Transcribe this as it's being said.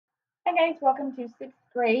Hi guys, welcome to 6th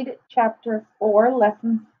grade, chapter 4,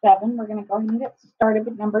 lesson 7. We're going to go ahead and get started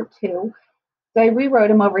with number 2. So I rewrote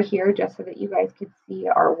them over here just so that you guys could see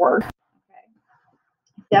our work. Okay.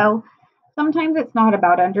 So sometimes it's not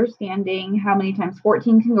about understanding how many times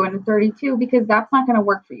 14 can go into 32 because that's not going to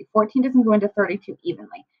work for you. 14 doesn't go into 32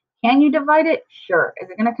 evenly. Can you divide it? Sure. Is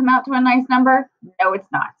it going to come out to a nice number? No,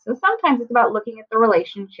 it's not. So sometimes it's about looking at the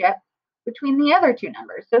relationship between the other two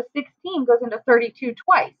numbers. So 16 goes into 32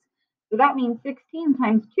 twice. So that means 16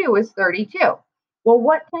 times 2 is 32. Well,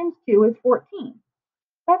 what times 2 is 14?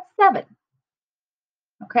 That's 7.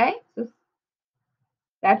 Okay, so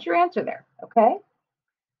that's your answer there. Okay,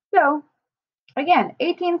 so again,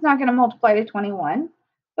 18 is not going to multiply to 21.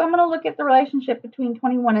 So I'm going to look at the relationship between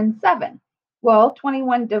 21 and 7. Well,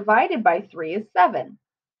 21 divided by 3 is 7.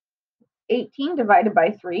 18 divided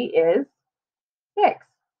by 3 is 6.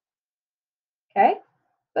 Okay,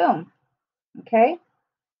 boom. Okay.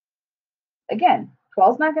 Again,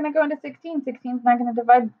 12 is not going to go into 16. 16 is not going to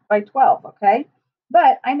divide by 12, okay?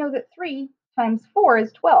 But I know that 3 times 4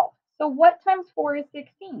 is 12. So what times 4 is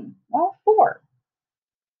 16? Well, 4.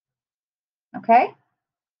 Okay?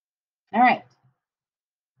 All right.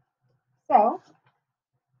 So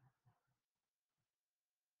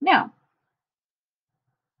now,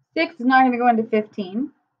 6 is not going to go into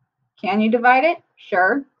 15. Can you divide it?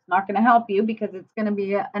 Sure. It's not going to help you because it's going to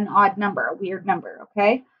be an odd number, a weird number,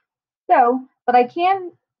 okay? So, but I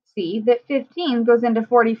can see that 15 goes into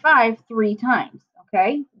 45 3 times,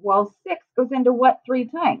 okay? Well, 6 goes into what 3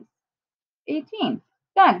 times? 18.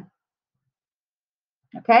 Done.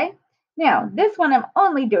 Okay? Now, this one I'm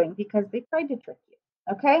only doing because they tried to trick you.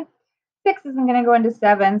 Okay? 6 isn't going to go into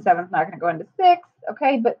 7. 7 is not going to go into 6.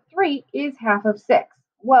 Okay? But 3 is half of 6.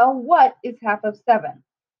 Well, what is half of 7?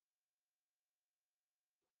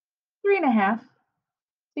 3.5. So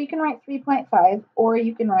you can write 3.5 or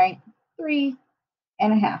you can write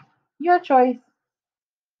 3.5. Your choice.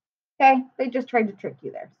 Okay? They just tried to trick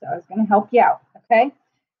you there. So I was going to help you out. Okay?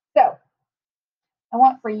 So I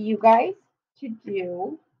want for you guys to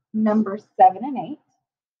do number 7 and 8.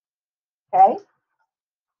 Okay?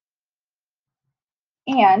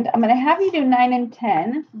 And I'm going to have you do 9 and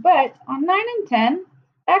 10, but on 9 and 10,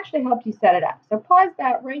 I actually helped you set it up. So pause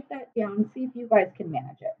that, write that down, see if you guys can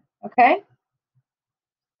manage it. Okay?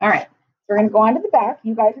 All right. So we're going to go on to the back.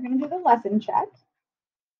 You guys are going to do the lesson check.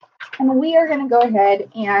 And we are going to go ahead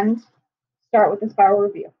and start with the spiral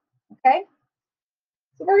review. Okay?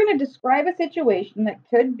 So we're going to describe a situation that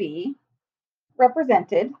could be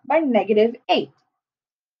represented by -8.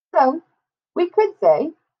 So we could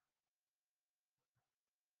say,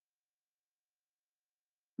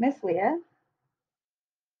 Miss Leah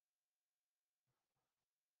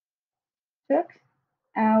took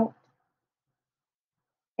out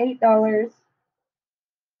 $8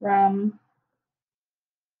 from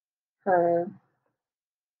her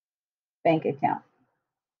bank account.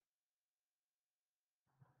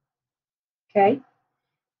 Okay.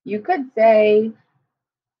 You could say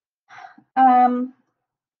someone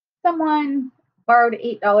borrowed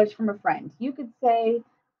 $8 from a friend. You could say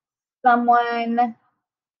someone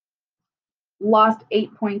lost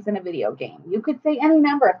 8 points in a video game. You could say any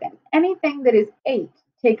number of things. Anything that is 8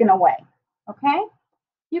 taken away. Okay.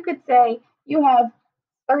 You could say you have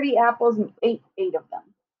 30 apples and ate 8 of them.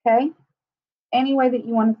 Okay. Any way that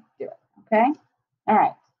you want to do it. Okay. All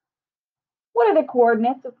right. What are the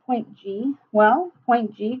coordinates of point G? Well,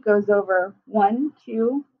 point G goes over 1,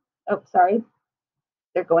 2, oh, sorry.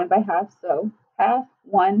 They're going by half, so half,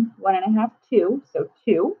 1, 1.5, 2, so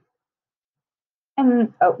 2.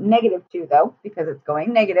 And, oh, -2 though, because it's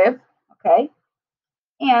going negative, okay?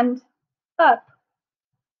 And up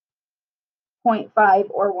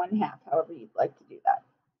 0.5 or 1/2, however you'd like to do that,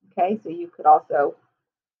 okay? So you could also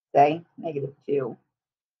say -2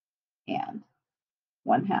 and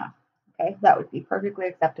 1/2, okay? That would be perfectly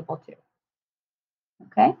acceptable too,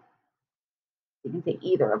 okay? You can say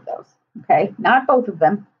either of those, okay? Not both of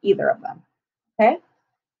them, either of them, okay?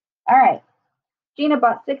 All right. Gina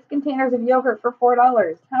bought 6 containers of yogurt for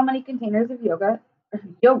 $4. How many containers of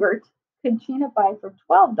yogurt could Gina buy for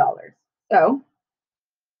 $12? So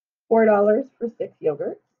 $4 for 6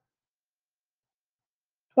 yogurts,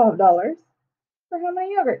 $12 for how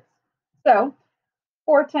many yogurts? So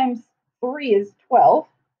 4 times 3 is 12.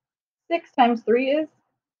 6 times 3 is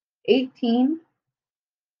 18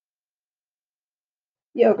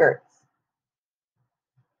 yogurts.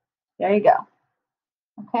 There you go.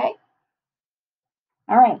 Okay?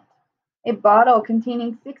 All right. A bottle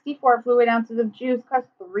containing 64 fluid ounces of juice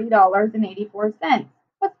costs $3.84.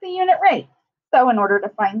 What's the unit rate? So in order to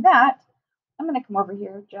find that, I'm going to come over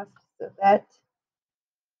here just so that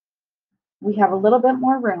we have a little bit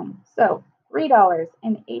more room. So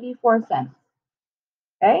 $3.84,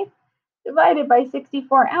 okay, divided by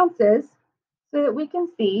 64 ounces so that we can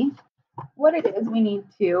see what it is we need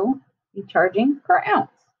to be charging per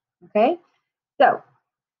ounce, okay? So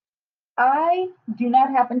I do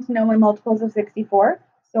not happen to know my multiples of 64,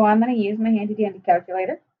 so I'm going to use my handy dandy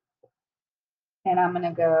calculator, and I'm going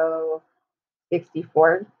to go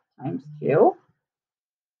 64 times 2.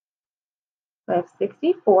 So I have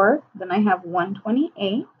 64, then I have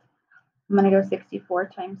 128. I'm going to go 64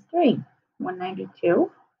 times 3,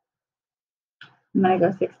 192. I'm going to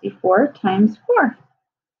go 64 times 4.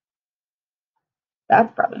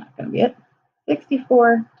 That's probably not going to be it.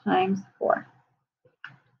 64 times 4.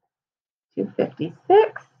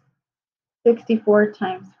 256. 64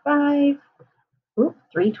 times 5. Ooh,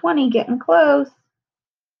 320, getting close.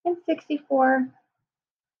 And 64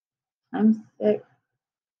 times 6.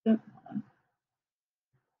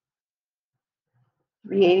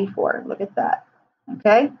 384. Look at that.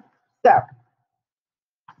 Okay.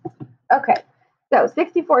 So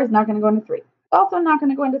 64 is not going to go into 3. It's also not going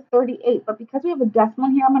to go into 38, but because we have a decimal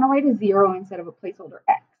here, I'm going to write a 0 instead of a placeholder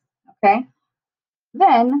X. Okay.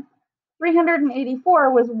 Then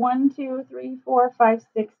 384 was 1, 2, 3, 4, 5,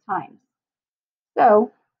 6 times.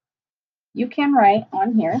 So you can write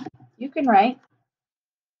on here, you can write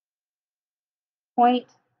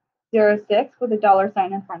 0.06 with a dollar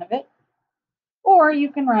sign in front of it, or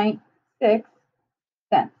you can write 6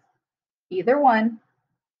 cents. Either one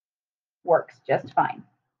works just fine.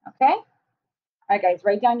 Okay? All right, guys,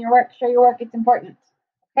 write down your work, show your work. It's important.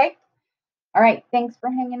 Okay? All right, thanks for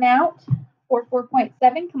hanging out for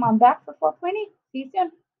 4.7. Come on back for 4.8. See you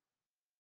soon.